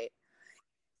point. Right.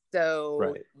 So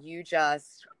Right. you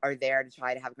just are there to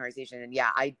try to have a conversation. And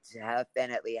yeah, I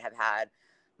definitely have had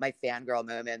my fangirl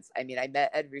moments. I mean, I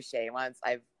met Ed Ruscha once.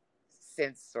 I've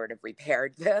since sort of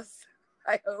repaired this,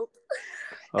 I hope.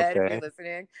 Ed, if you're Okay.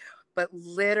 listening. But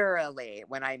literally,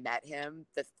 when I met him,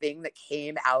 the thing that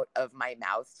came out of my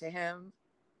mouth to him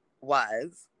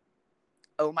was,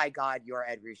 "Oh my God, you're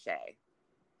Ed Ruscha."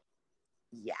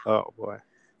 Yeah. Oh boy.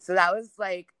 So that was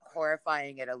like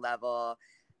horrifying at a level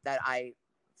that I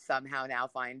somehow now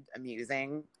find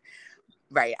amusing.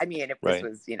 Right. I mean, if this Right.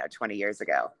 was, 20 years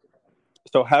ago.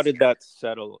 So how did that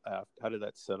settle after? How did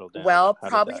that settle down? Well, How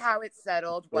did probably that? how it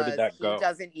settled Where did was that he go?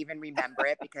 doesn't even remember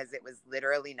it because it was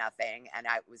literally nothing. And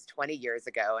it was 20 years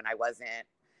ago and I wasn't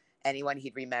anyone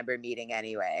he'd remember meeting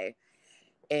anyway.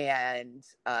 And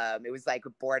it was like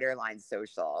a borderline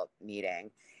social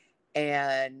meeting.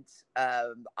 And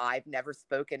I've never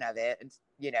spoken of it. And,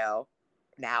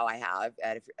 now I have.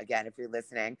 And if you're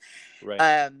listening. Right.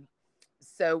 Um,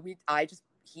 so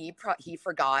he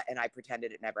forgot and I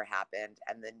pretended it never happened.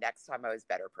 And the next time I was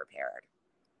better prepared.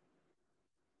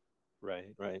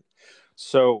 Right. Right.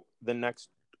 So the next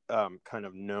kind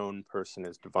of known person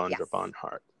is Yes. Devendra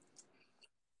Banhart.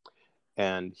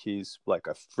 And he's like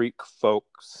a freak folk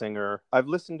singer. I've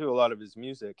listened to a lot of his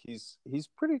music. He's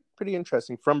pretty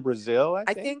interesting. From Brazil, I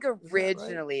I think. think Is that right?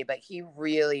 originally, but he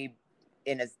really,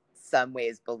 some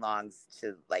ways, belongs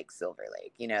to like Silver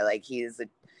Lake. Like he's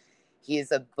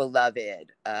a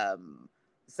beloved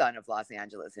son of Los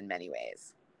Angeles in many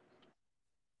ways.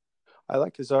 I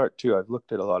like his art too. I've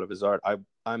looked at a lot of his art.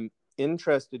 I'm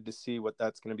interested to see what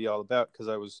that's going to be all about because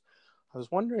I was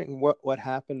wondering what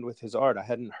happened with his art. I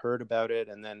hadn't heard about it,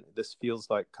 and then this feels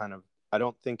like kind of. I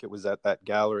don't think it was at that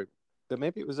gallery, but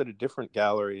maybe it was at a different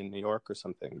gallery in New York or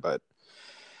something. But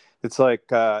it's like,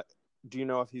 do you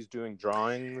know if he's doing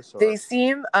drawings They or?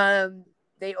 seem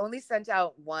they only sent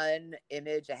out one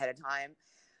image ahead of time.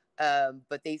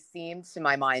 But they seem to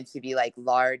my mind to be like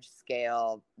large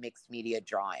scale mixed media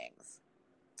drawings.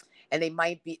 And they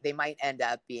might end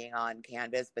up being on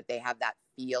canvas, but they have that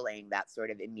feeling, that sort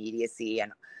of immediacy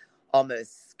and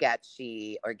almost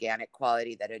sketchy organic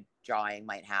quality that a drawing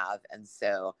might have. And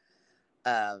so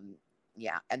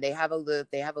yeah, and they have a little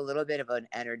bit of an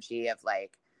energy of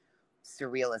like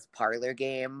surrealist parlor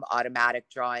game, automatic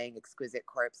drawing, exquisite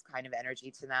corpse kind of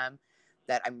energy to them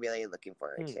that I'm really looking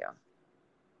forward to.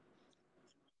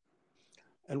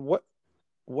 And what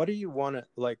do you want to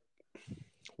like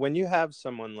when you have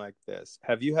someone like this?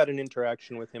 Have you had an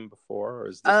interaction with him before, or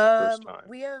is this the first time?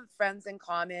 We have friends in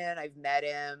common. I've met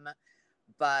him,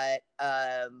 but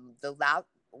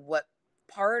what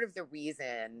part of the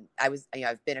reason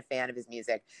I've been a fan of his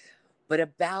music, but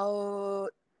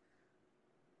about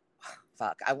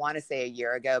I want to say a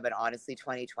year ago, but honestly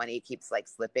 2020 keeps like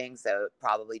slipping, so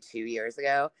probably 2 years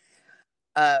ago.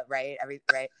 Right,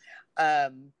 right.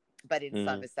 But in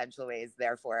some essential ways,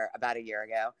 therefore about a year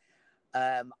ago.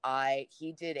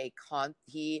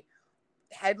 He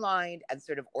headlined and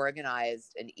sort of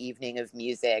organized an evening of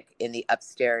music in the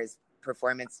upstairs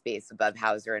performance space above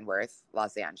Hauser and Wirth,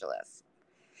 Los Angeles.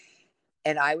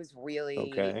 And I was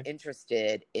really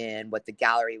interested in what the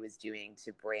gallery was doing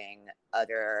to bring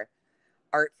other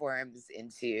art forms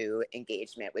into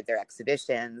engagement with their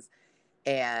exhibitions.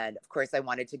 And of course, I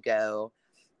wanted to go.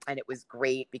 And it was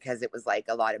great because it was like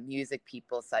a lot of music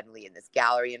people suddenly in this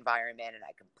gallery environment. And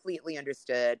I completely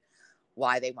understood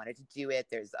why they wanted to do it.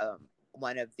 There's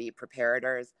one of the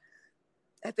preparators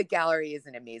at the gallery is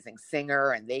an amazing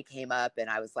singer, and they came up and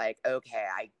I was like, okay,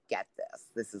 I get this.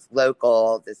 This is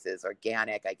local. This is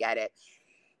organic. I get it.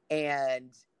 And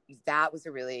that was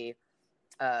a really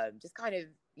just kind of,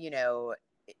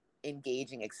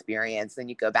 engaging experience. Then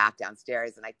you go back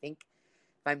downstairs, and I think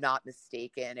if I'm not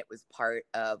mistaken, it was part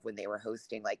of when they were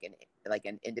hosting like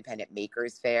an independent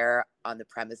makers fair on the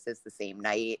premises the same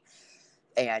night.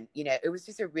 And, it was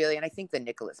just and I think the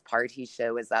Nicholas Party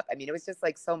show was up. I mean, it was just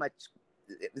like so much,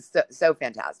 it was so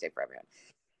fantastic for everyone.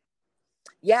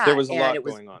 Yeah. There was a And lot it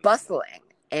was going on. bustling.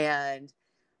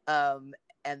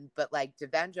 But like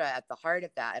Devendra at the heart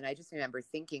of that. And I just remember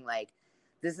thinking like,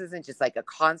 this isn't just like a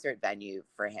concert venue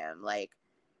for him. Like,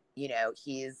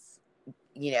 he's,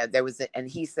 and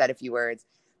he said a few words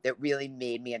that really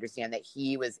made me understand that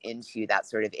he was into that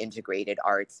sort of integrated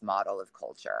arts model of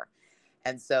culture.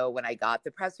 And so when I got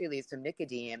the press release from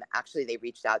Nicodeme, actually they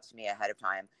reached out to me ahead of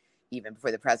time, even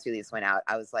before the press release went out.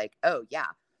 I was like, oh yeah,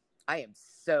 I am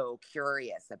so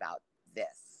curious about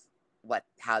this, what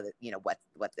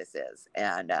this is.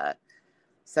 And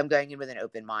so I'm going in with an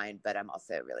open mind, but I'm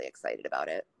also really excited about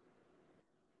it.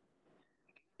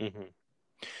 Mm-hmm.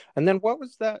 And then what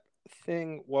was that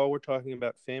thing while we're talking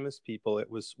about famous people?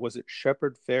 Was it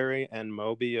Shepard Fairey and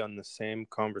Moby on the same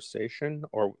conversation?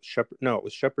 Or Shepard no, it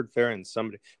was Shepard Fairey and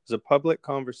somebody. It was a public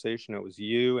conversation. It was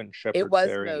you and It Shepard was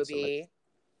Fairey and somebody. Moby.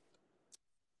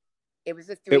 It was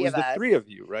the It three was of the us, three of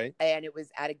you, right? and it was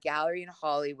at a gallery in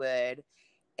Hollywood,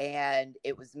 and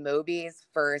it was Moby's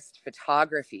first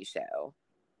photography show.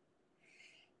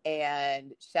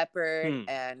 And Shepard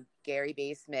and Gary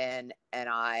Baseman and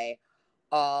I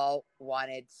all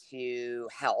wanted to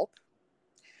help.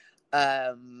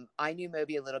 I knew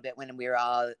Moby a little bit when we were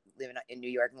all living in New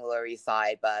York and the Lower East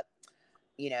Side, but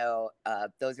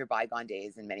those are bygone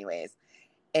days in many ways.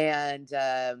 And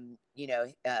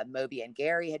Moby and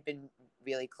Gary had been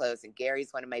really close, and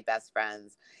Gary's one of my best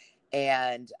friends.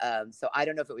 And so I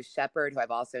don't know if it was Shepard, who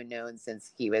I've also known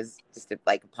since he was just a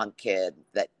punk kid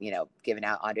that, giving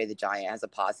out Andre the Giant has a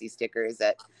posse stickers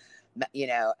at,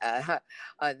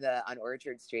 on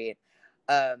Orchard Street.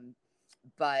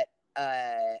 But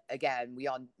again, we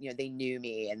all, they knew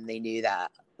me, and they knew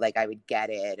that I would get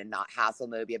it and not hassle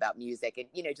Moby about music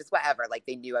and, just whatever.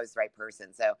 They knew I was the right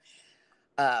person. So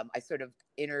I sort of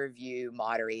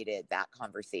moderated that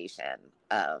conversation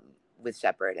with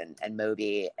Shepard and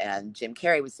Moby, and Jim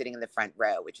Carrey was sitting in the front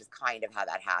row, which is kind of how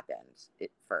that happened at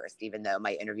first, even though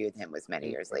my interview with him was many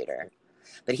years later.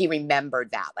 But he remembered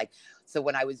that. So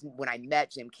when I met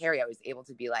Jim Carrey, I was able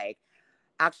to be like,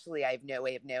 actually, I have no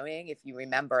way of knowing if you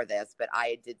remember this, but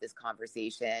I did this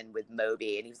conversation with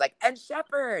Moby, and he was like, and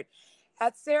Shepard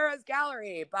at Sarah's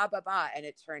gallery, blah, blah, blah. And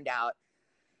it turned out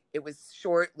it was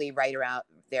shortly right around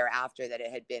thereafter that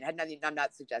it had nothing. I'm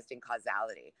not suggesting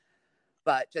causality,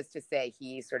 but just to say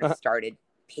he sort of started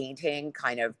painting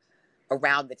kind of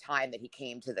around the time that he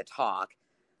came to the talk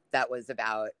that was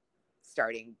about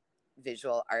starting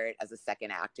visual art as a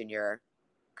second act in your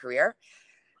career,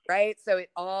 right? So it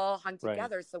all hung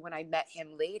together. Right. So when I met him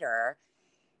later,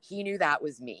 he knew that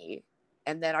was me.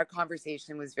 And then our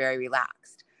conversation was very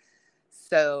relaxed.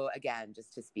 So again,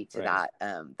 just to speak to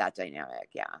that dynamic.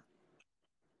 Yeah.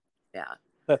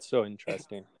 That's so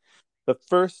interesting. The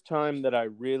first time that I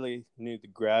really knew the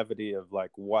gravity of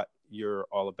what you're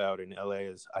all about in LA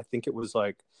is, I think it was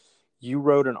you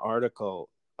wrote an article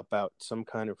about some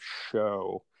kind of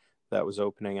show that was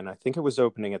opening, and I think it was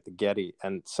opening at the Getty,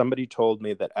 and somebody told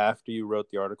me that after you wrote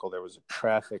the article, there was a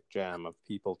traffic jam of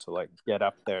people to get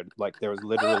up there. There was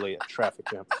literally a traffic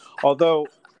jam. Although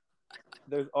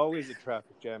there's always a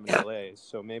traffic jam in LA,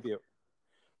 so maybe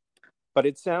but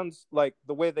it sounds like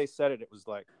the way they said it, it was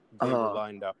they were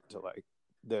lined up to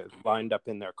they're lined up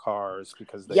in their cars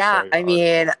because they saw your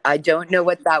article. I don't know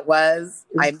what that was.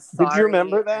 I'm sorry. Did you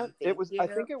remember that? It was. I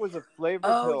think it was a Flavor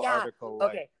Pill article.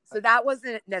 Okay, so that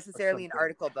wasn't necessarily an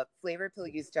article, but Flavor Pill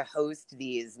used to host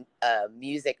these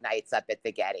music nights up at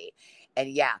the Getty,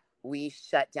 and we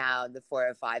shut down the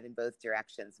 405 in both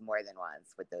directions more than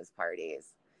once with those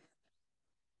parties.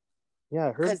 Yeah,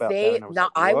 I heard about that.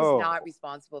 I was not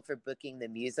responsible for booking the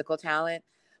musical talent,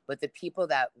 but the people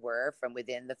that were from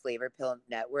within the Flavor Pill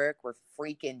network were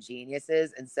freaking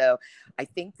geniuses. And so I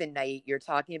think the night you're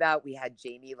talking about, we had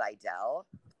Jamie Lydell.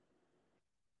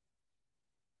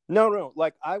 No.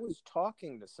 I was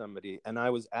talking to somebody and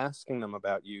I was asking them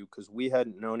about you because we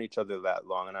hadn't known each other that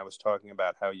long. And I was talking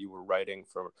about how you were writing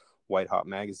for White Hot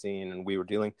Magazine and we were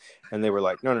dealing, and they were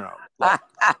like, no.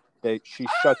 She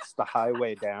shuts the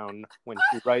highway down when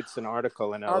she writes an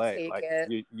article in LA.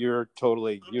 You're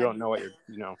totally, you don't know what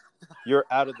you're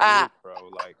out of the loop, bro.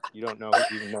 You don't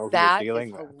even know who you're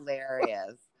dealing with.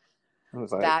 Hilarious.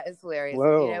 That is hilarious.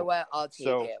 Whoa. You know what? I'll take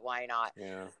it. Why not?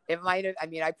 Yeah. It might have. I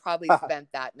mean, I probably spent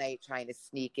that night trying to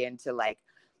sneak into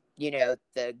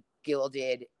the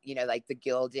gilded, the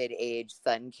Gilded Age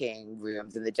Sun King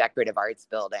rooms in the Decorative Arts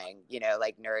Building,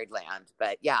 Nerdland.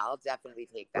 But yeah, I'll definitely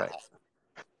take that. Right.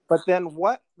 But then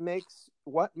what makes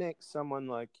someone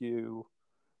like you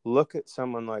look at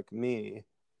someone like me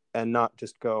and not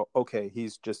just go, okay,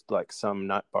 he's just some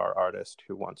nut bar artist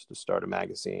who wants to start a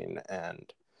magazine,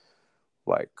 and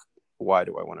why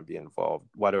do I want to be involved?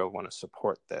 Why do I want to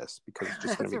support this? Because it's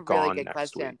just going to be gone really next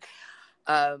question. Week.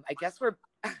 I guess we're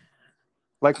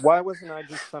why wasn't I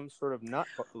just some sort of nut?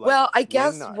 Well, I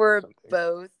guess we're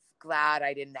both glad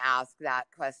I didn't ask that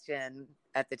question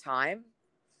at the time.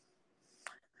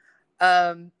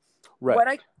 Right. What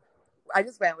I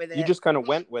just went with it. You just kind of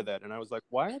went with it, and I was like,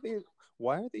 why are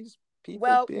these people?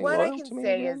 Well, being what loyal I can to me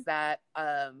say again? is that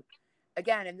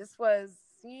again, and this was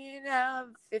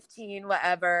 15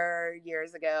 whatever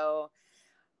years ago,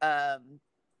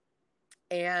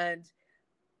 and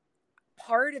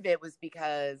part of it was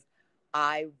because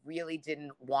I really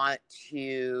didn't want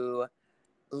to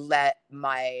let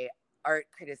my art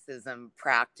criticism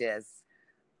practice,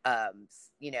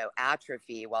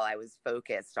 atrophy while I was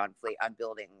focused on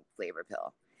building Flavor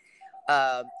Pill.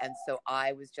 And so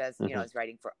I was just, I was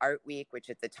writing for Art Week, which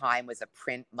at the time was a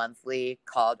print monthly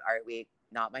called Art Week.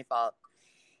 Not my fault.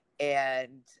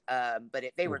 And but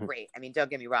they were great. I mean, don't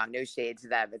get me wrong, no shade to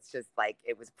them. It's just like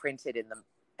it was printed in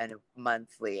a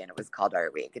monthly, and it was called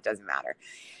Art Week. It doesn't matter.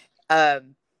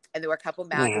 And there were a couple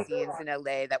magazines in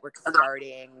LA that were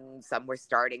starting. Some were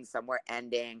starting, some were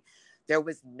ending. There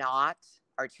was not,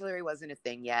 Artillery wasn't a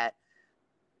thing yet.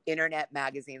 Internet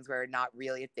magazines were not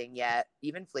really a thing yet.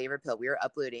 Even Flavor Pill, we were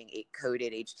uploading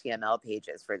coded HTML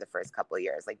pages for the first couple of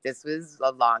years. Like, this was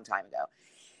a long time ago.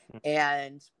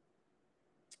 And,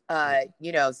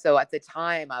 so at the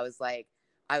time I was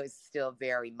still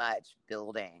very much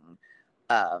building,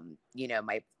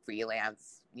 my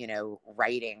freelance,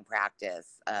 writing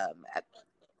practice.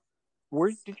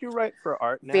 Did you write for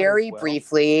ArtNet? Very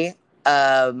briefly.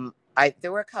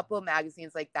 There were a couple of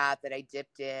magazines like that I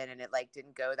dipped in, and it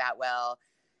didn't go that well.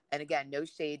 And again, no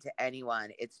shade to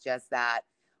anyone. It's just that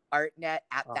ArtNet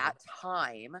at that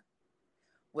time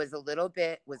was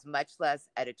much less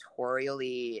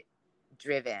editorially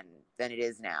driven than it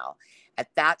is now. At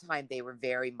that time, they were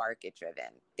very market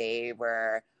driven. They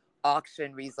were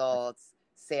auction results,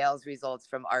 sales results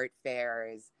from art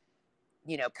fairs,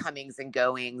 comings and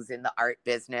goings in the art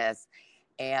business,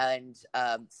 and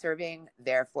serving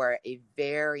therefore a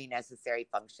very necessary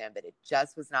function, but it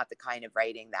just was not the kind of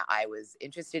writing that I was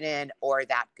interested in or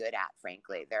that good at,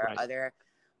 frankly. There are other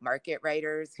market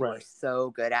writers who are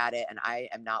so good at it, and I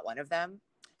am not one of them.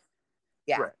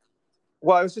 Yeah. Right.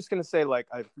 Well, I was just going to say,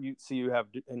 you have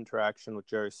interaction with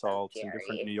Jerry Saltz and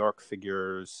different New York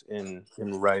figures in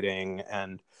writing,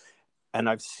 and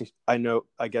I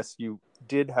guess you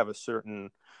did have a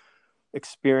certain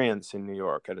experience in New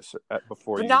York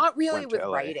before you not really went to with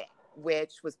LA. Writing,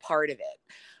 which was part of it.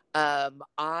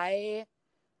 I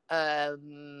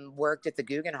worked at the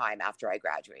Guggenheim after I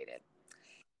graduated,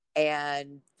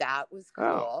 and that was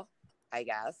cool. I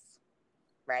guess,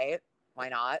 right? Why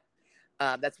not?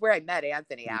 That's where I met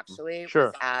Anthony, actually. Sure.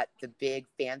 Was at the big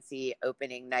fancy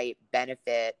opening night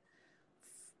benefit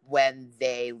when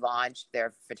they launched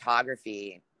their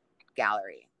photography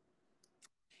gallery.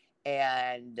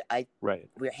 And we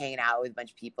were hanging out with a bunch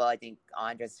of people. I think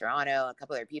Andres Serrano, a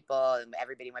couple other people, and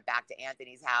everybody went back to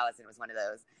Anthony's house, and it was one of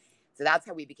those. So that's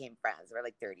how we became friends. There were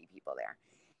 30 people there.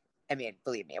 I mean,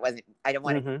 believe me, I don't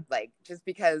want to, just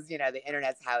because, the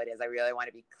internet's how it is, I really want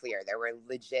to be clear. There were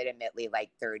legitimately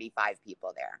 35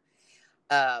 people there.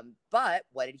 But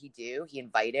what did he do? He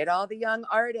invited all the young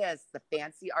artists, the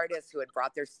fancy artists who had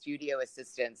brought their studio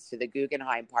assistants to the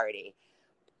Guggenheim party,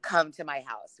 come to my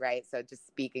house, right? So just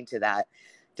speaking to that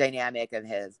dynamic of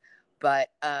his.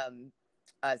 But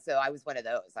so I was one of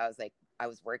those. I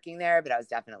was working there, but I was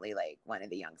definitely one of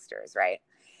the youngsters, right?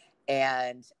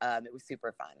 And it was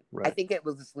super fun. I think it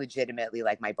was legitimately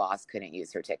my boss couldn't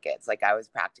use her tickets. I was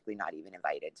practically not even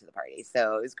invited to the party.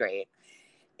 So it was great.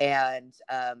 And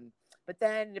but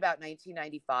then in about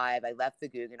 1995, I left the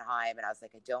Guggenheim, and I was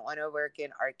like, I don't want to work in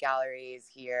art galleries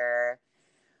here.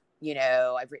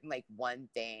 I've written one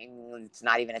thing. It's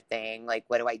not even a thing.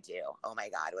 What do I do? Oh my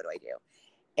God, what do I do?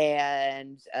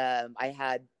 And I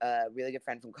had a really good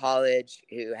friend from college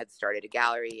who had started a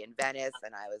gallery in Venice.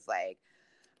 And I was like,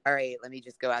 all right, let me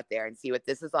just go out there and see what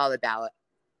this is all about.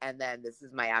 And then this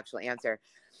is my actual answer.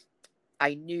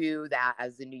 I knew that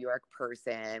as a New York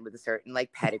person with a certain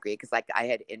pedigree, because I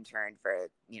had interned for,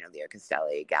 Leo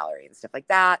Castelli gallery and stuff like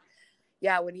that.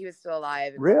 Yeah, when he was still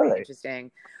alive, it was really interesting.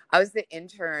 I was the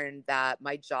intern that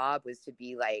my job was to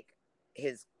be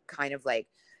his kind of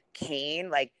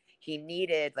cane. He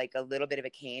needed a little bit of a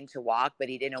cane to walk, but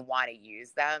he didn't want to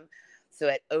use them. So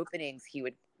at openings, he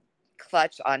would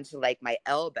clutch onto my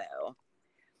elbow,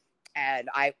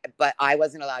 but I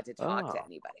wasn't allowed to talk to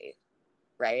anybody,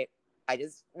 right? I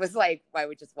just was I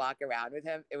would just walk around with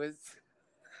him. It was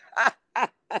it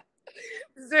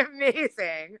was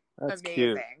amazing. That's amazing.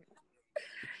 Cute.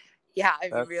 Yeah, I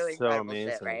mean, That's really so incredible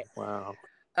amazing. Shit, right? Wow.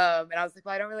 And I was like,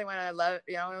 well, I don't really want to I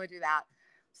don't want to do that.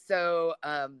 So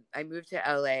I moved to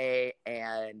LA,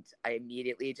 and I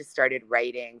immediately just started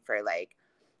writing for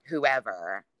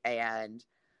whoever. And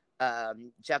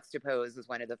Juxtapose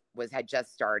had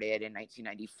just started in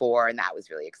 1994, and that was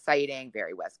really exciting.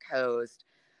 Very West Coast,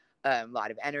 a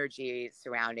lot of energy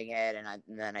surrounding it, and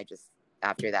then I just,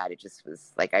 after that, it just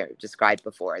was I described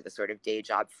before, the sort of day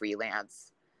job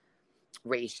freelance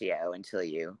ratio until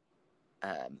you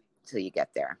get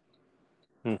there.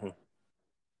 Mm-hmm.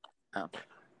 Oh,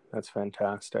 that's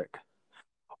fantastic.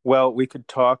 Well, we could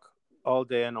talk all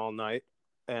day and all night,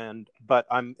 But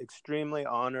I'm extremely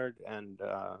honored and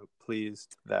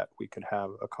pleased that we could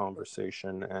have a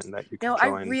conversation and that you could join. I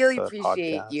really the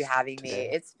appreciate you podcast having today.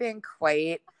 me. It's been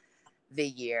quite the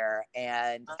year,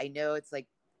 and I know it's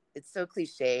so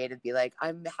cliche to be like,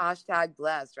 I'm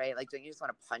 #blessed, right? Like, don't you just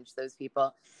want to punch those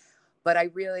people? But I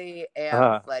really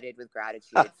am flooded with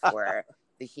gratitude for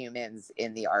the humans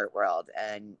in the art world,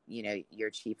 and you're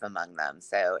chief among them.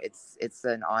 So it's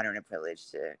an honor and a privilege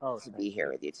to be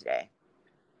here with you today.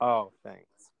 Oh,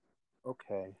 thanks.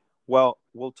 Okay. Well,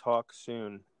 we'll talk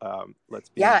soon. Let's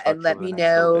be in touch and let me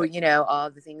know,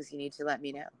 all the things you need to let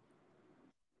me know.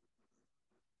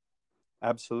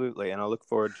 Absolutely, and I look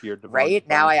forward to your Devon right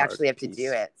now. I actually have piece. to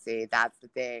do it. See, that's the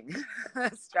thing.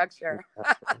 Structure.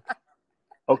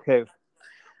 Okay.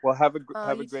 Well, have a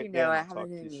great day. Have an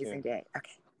amazing day.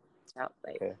 Okay. Ciao.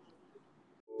 Bye. Okay.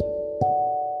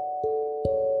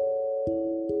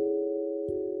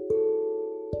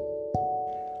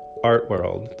 Art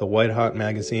World, the White Hot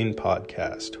Magazine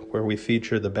podcast, where we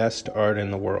feature the best art in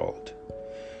the world.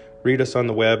 Read us on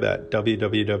the web at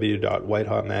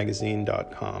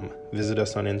www.whitehotmagazine.com. Visit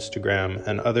us on Instagram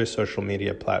and other social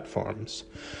media platforms.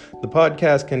 The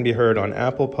podcast can be heard on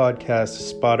Apple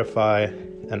Podcasts, Spotify,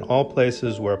 and all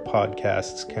places where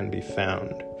podcasts can be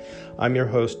found. I'm your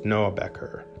host, Noah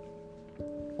Becker.